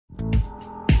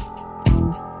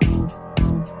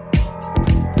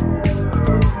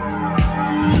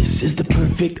This is the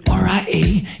perfect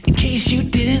RIA, in case you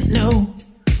didn't know.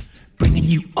 Bringing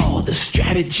you all the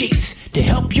strategies to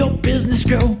help your business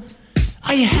grow.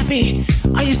 Are you happy?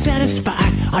 Are you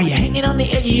satisfied? Are you hanging on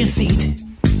the edge of your seat?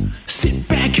 Sit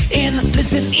back and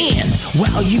listen in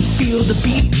while you feel the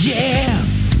beat, yeah.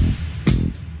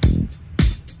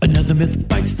 Another myth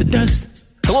bites the dust.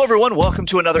 Hello, everyone. Welcome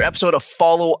to another episode of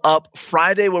Follow Up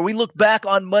Friday, where we look back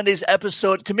on Monday's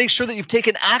episode to make sure that you've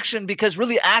taken action, because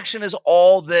really action is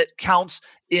all that counts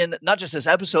in not just this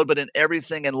episode, but in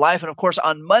everything in life. And of course,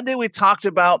 on Monday, we talked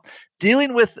about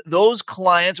dealing with those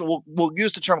clients. We'll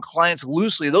use the term clients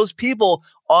loosely, those people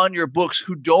on your books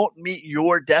who don't meet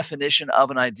your definition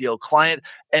of an ideal client.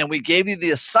 And we gave you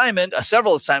the assignment,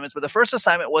 several assignments, but the first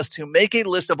assignment was to make a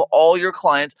list of all your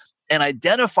clients and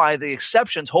identify the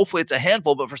exceptions. Hopefully it's a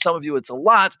handful, but for some of you it's a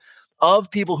lot,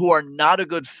 of people who are not a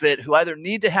good fit, who either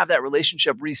need to have that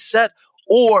relationship reset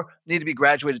or need to be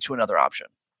graduated to another option.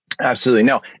 Absolutely.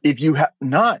 Now, if you have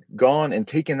not gone and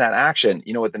taken that action,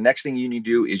 you know what the next thing you need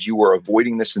to do is you are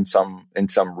avoiding this in some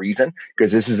reason,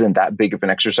 because this isn't that big of an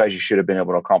exercise. You should have been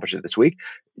able to accomplish it this week.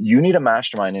 You need a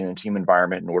mastermind in a team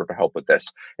environment in order to help with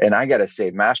this. And I got to say,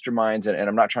 masterminds, and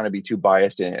I'm not trying to be too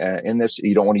biased in this.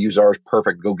 You don't want to use ours.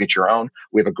 Perfect. Go get your own.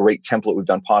 We have a great template. We've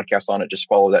done podcasts on it. Just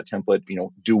follow that template.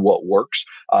 Do what works.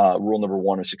 Rule number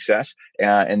one of success.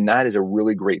 And that is a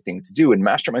really great thing to do. And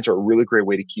masterminds are a really great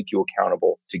way to keep you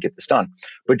accountable to get this done.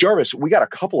 But Jarvis, we got a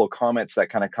couple of comments that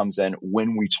kind of comes in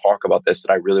when we talk about this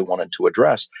that I really wanted to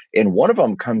address. And one of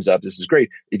them comes up. This is great.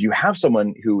 If you have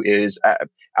someone who is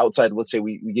outside, let's say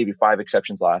we gave you 5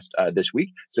 exceptions this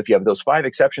week. So if you have those 5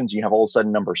 exceptions, you have all of a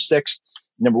sudden number 6.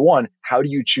 Number one, how do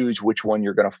you choose which one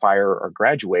you're going to fire or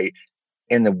graduate?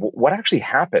 And then what actually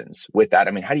happens with that?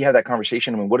 I mean, how do you have that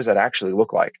conversation? I mean, what does that actually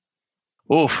look like?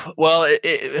 Oof. Well,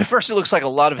 at first it looks like a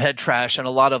lot of head trash and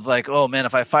a lot of like, oh man,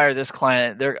 if I fire this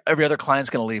client, every other client's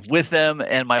going to leave with them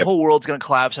and my whole world's going to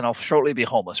collapse and I'll shortly be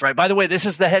homeless, right? By the way, this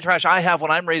is the head trash I have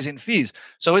when I'm raising fees.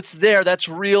 So it's there. That's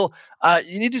real.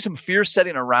 You need to do some fear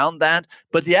setting around that.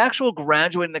 But the actual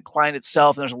graduating the client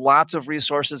itself, and there's lots of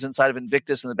resources inside of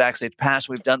Invictus and the Backstage Pass.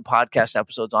 We've done podcast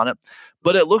episodes on it.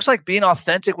 But it looks like being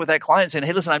authentic with that client, saying,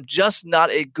 hey, listen, I'm just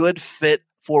not a good fit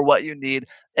for what you need.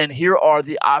 And here are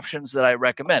the options that I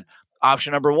recommend.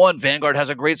 Option number 1, Vanguard has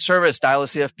a great service, dial a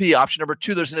CFP. Option number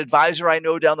 2, there's an advisor I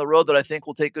know down the road that I think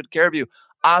will take good care of you.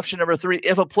 Option number 3,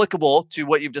 if applicable to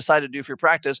what you've decided to do for your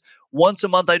practice, once a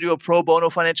month I do a pro bono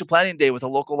financial planning day with a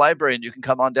local library, and you can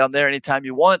come on down there anytime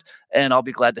you want, and I'll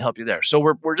be glad to help you there. So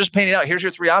we're just painting out, here's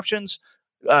your 3 options.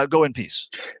 Go in peace.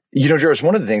 Jarvis,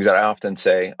 one of the things that I often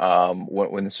say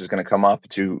when this is going to come up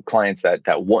to clients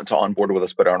that want to onboard with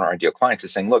us but aren't our ideal clients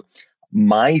is saying, look,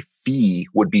 my fee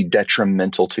would be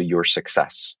detrimental to your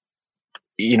success.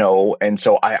 And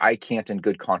so I can't in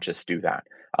good conscience do that.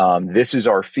 This is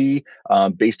our fee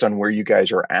based on where you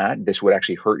guys are at. This would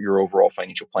actually hurt your overall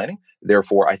financial planning.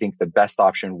 Therefore, I think the best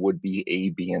option would be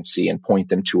A, B, and C, and point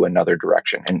them to another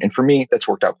direction. And for me, that's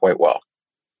worked out quite well.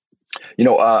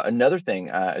 Another thing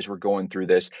as we're going through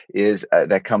this is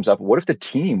that comes up. What if the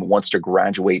team wants to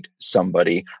graduate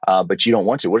somebody, but you don't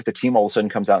want to? What if the team all of a sudden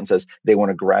comes out and says they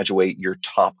want to graduate your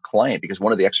top client? Because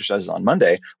one of the exercises on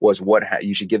Monday was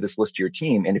you should give this list to your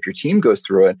team. And if your team goes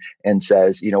through it and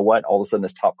says, you know what, all of a sudden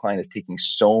this top client is taking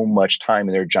so much time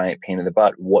and they're a giant pain in the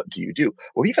butt, what do you do?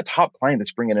 Well, if you have a top client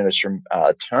that's bringing in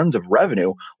tons of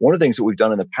revenue, one of the things that we've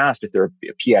done in the past, if they're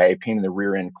a PIA, pain in the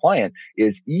rear end client,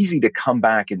 is easy to come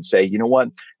back and say, you know what,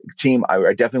 team,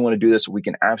 I definitely want to do this. We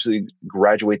can absolutely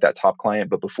graduate that top client.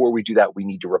 But before we do that, we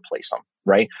need to replace them,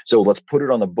 right? So let's put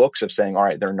it on the books of saying, all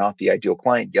right, they're not the ideal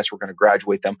client. Yes, we're going to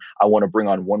graduate them. I want to bring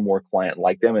on one more client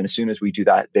like them. And as soon as we do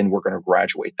that, then we're going to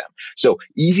graduate them. So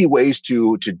easy ways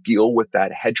to deal with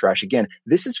that head trash. Again,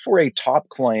 this is for a top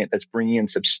client that's bringing in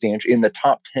substantial in the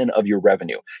top 10 of your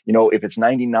revenue. If it's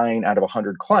 99 out of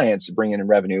 100 clients bringing in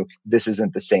revenue, this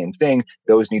isn't the same thing.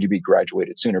 Those need to be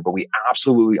graduated sooner. But we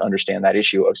absolutely understand that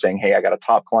issue of saying, hey, I got a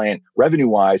top client revenue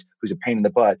wise who's a pain in the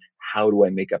butt. How do I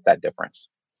make up that difference?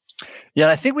 Yeah,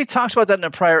 and I think we talked about that in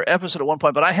a prior episode at one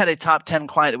point, but I had a top 10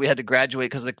 client that we had to graduate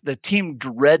because the team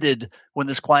dreaded when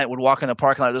this client would walk in the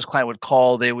parking lot, this client would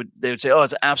call, they would say, oh,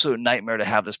 it's an absolute nightmare to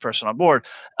have this person on board.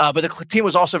 But the team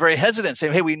was also very hesitant,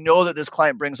 saying, hey, we know that this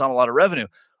client brings on a lot of revenue.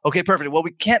 Okay, perfect. Well,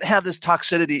 we can't have this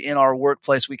toxicity in our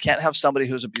workplace. We can't have somebody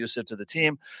who's abusive to the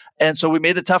team. And so we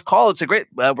made the tough call and said, great,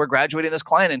 we're graduating this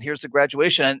client and here's the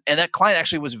graduation. And that client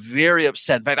actually was very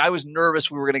upset. In fact, I was nervous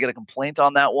we were going to get a complaint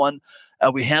on that one.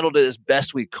 We handled it as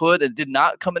best we could and did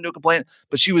not come into a complaint,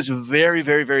 but she was very,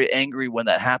 very, very angry when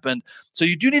that happened. So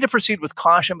you do need to proceed with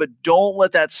caution, but don't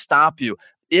let that stop you.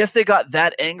 if they got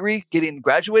that angry getting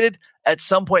graduated, at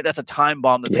some point that's a time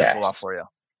bomb that's going to go off for you.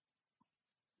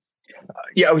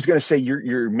 Yeah, I was going to say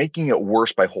you're making it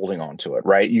worse by holding on to it,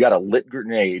 right? You got a lit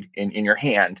grenade in your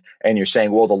hand and you're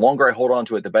saying, well, the longer I hold on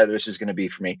to it, the better this is going to be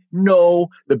for me. No,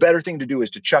 the better thing to do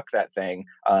is to chuck that thing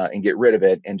and get rid of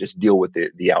it and just deal with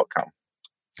the outcome.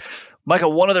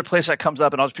 Michael, one other place that comes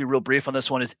up, and I'll just be real brief on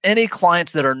this one, is any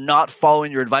clients that are not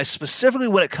following your advice, specifically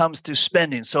when it comes to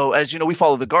spending. So as you know, we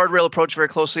follow the guardrail approach very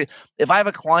closely. If I have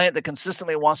a client that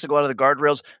consistently wants to go out of the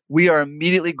guardrails, we are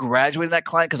immediately graduating that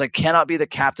client because I cannot be the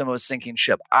captain of a sinking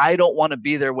ship. I don't want to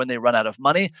be there when they run out of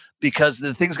money because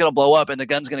the thing's going to blow up and the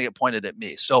gun's going to get pointed at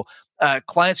me. So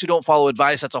clients who don't follow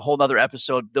advice, that's a whole nother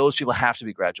episode. Those people have to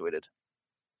be graduated.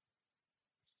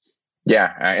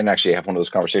 Yeah, and actually I have one of those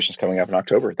conversations coming up in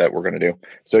October that we're going to do.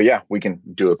 So yeah, we can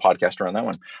do a podcast around that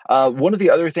one. One of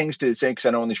the other things to say, because I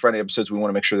know on these Friday episodes, we want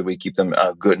to make sure that we keep them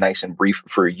good, nice and brief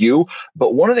for you.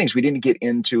 But one of the things we didn't get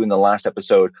into in the last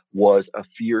episode was a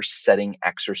fear setting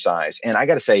exercise. And I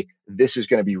got to say, this is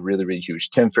going to be really, really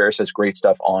huge. Tim Ferriss has great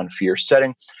stuff on fear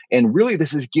setting. And really,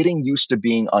 this is getting used to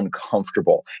being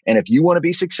uncomfortable. And if you want to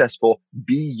be successful,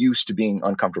 be used to being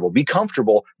uncomfortable. Be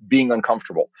comfortable being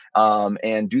uncomfortable.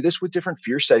 And do this with different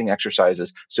fear setting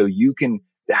exercises so you can,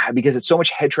 because it's so much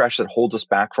head trash that holds us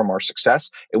back from our success.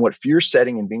 And what fear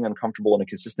setting and being uncomfortable on a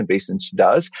consistent basis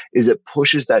does is it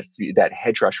pushes that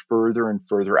head trash further and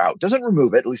further out. Doesn't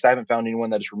remove it. At least I haven't found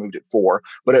anyone that has removed it for,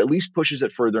 but at least pushes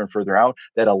it further and further out.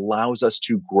 That allows us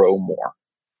to grow more.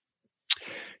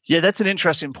 Yeah, that's an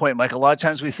interesting point, Mike. A lot of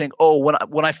times we think, oh,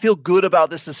 when I feel good about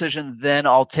this decision, then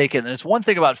I'll take it. And it's one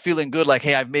thing about feeling good, like,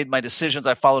 hey, I've made my decisions,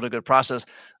 I followed a good process.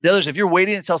 The other is if you're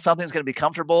waiting until something's going to be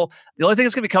comfortable, the only thing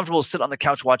that's going to be comfortable is sit on the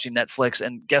couch watching Netflix.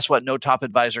 And guess what? No top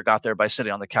advisor got there by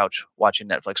sitting on the couch watching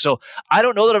Netflix. So I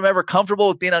don't know that I'm ever comfortable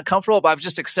with being uncomfortable, but I've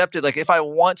just accepted, like, if I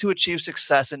want to achieve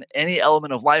success in any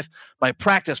element of life, my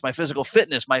practice, my physical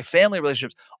fitness, my family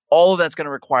relationships, all of that's going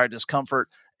to require discomfort.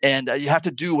 And you have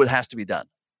to do what has to be done.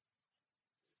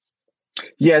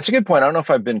 Yeah, it's a good point. I don't know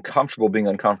if I've been comfortable being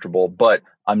uncomfortable, but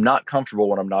I'm not comfortable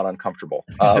when I'm not uncomfortable,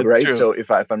 right? True. So if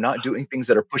I'm not doing things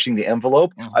that are pushing the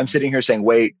envelope, I'm sitting here saying,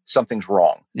 wait, something's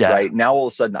wrong, right? Now, all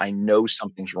of a sudden, I know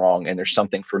something's wrong and there's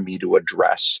something for me to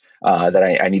address that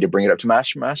I need to bring it up to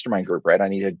mastermind group, right? I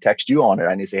need to text you on it.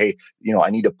 I need to say, hey,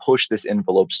 I need to push this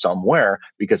envelope somewhere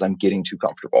because I'm getting too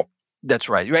comfortable. That's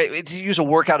right. Right. To use a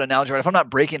workout analogy, right? If I'm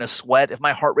not breaking a sweat, if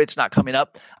my heart rate's not coming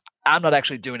up, I'm not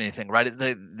actually doing anything, right?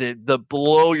 The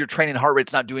below your training heart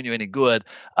rate's not doing you any good.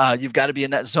 You've got to be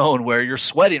in that zone where you're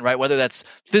sweating, right? Whether that's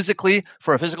physically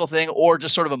for a physical thing or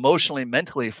just sort of emotionally,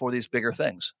 mentally for these bigger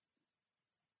things.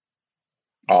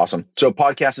 Awesome. So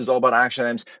podcast is all about action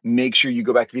items. Make sure you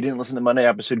go back. If you didn't listen to the Monday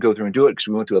episode, go through and do it because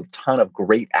we went through a ton of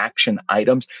great action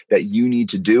items that you need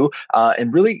to do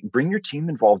and really bring your team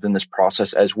involved in this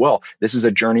process as well. This is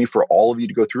a journey for all of you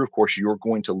to go through. Of course, you're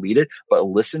going to lead it, but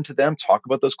listen to them, talk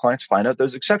about those clients, find out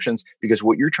those exceptions because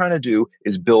what you're trying to do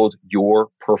is build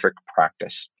your perfect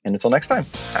practice. And until next time,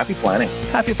 happy planning.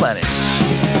 Happy planning.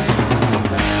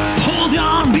 Hold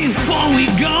on before we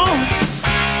go.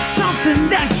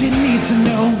 Something that you need to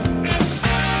know.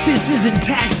 This isn't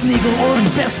tax, legal, or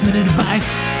investment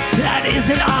advice. That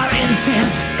isn't our intent.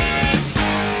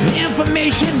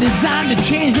 Information designed to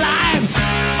change lives.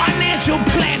 Financial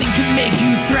planning can make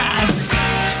you thrive.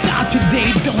 Start today,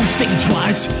 don't think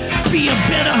twice. Be a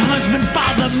better husband,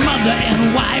 father, mother, and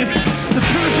wife. The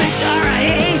perfect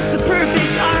RIA.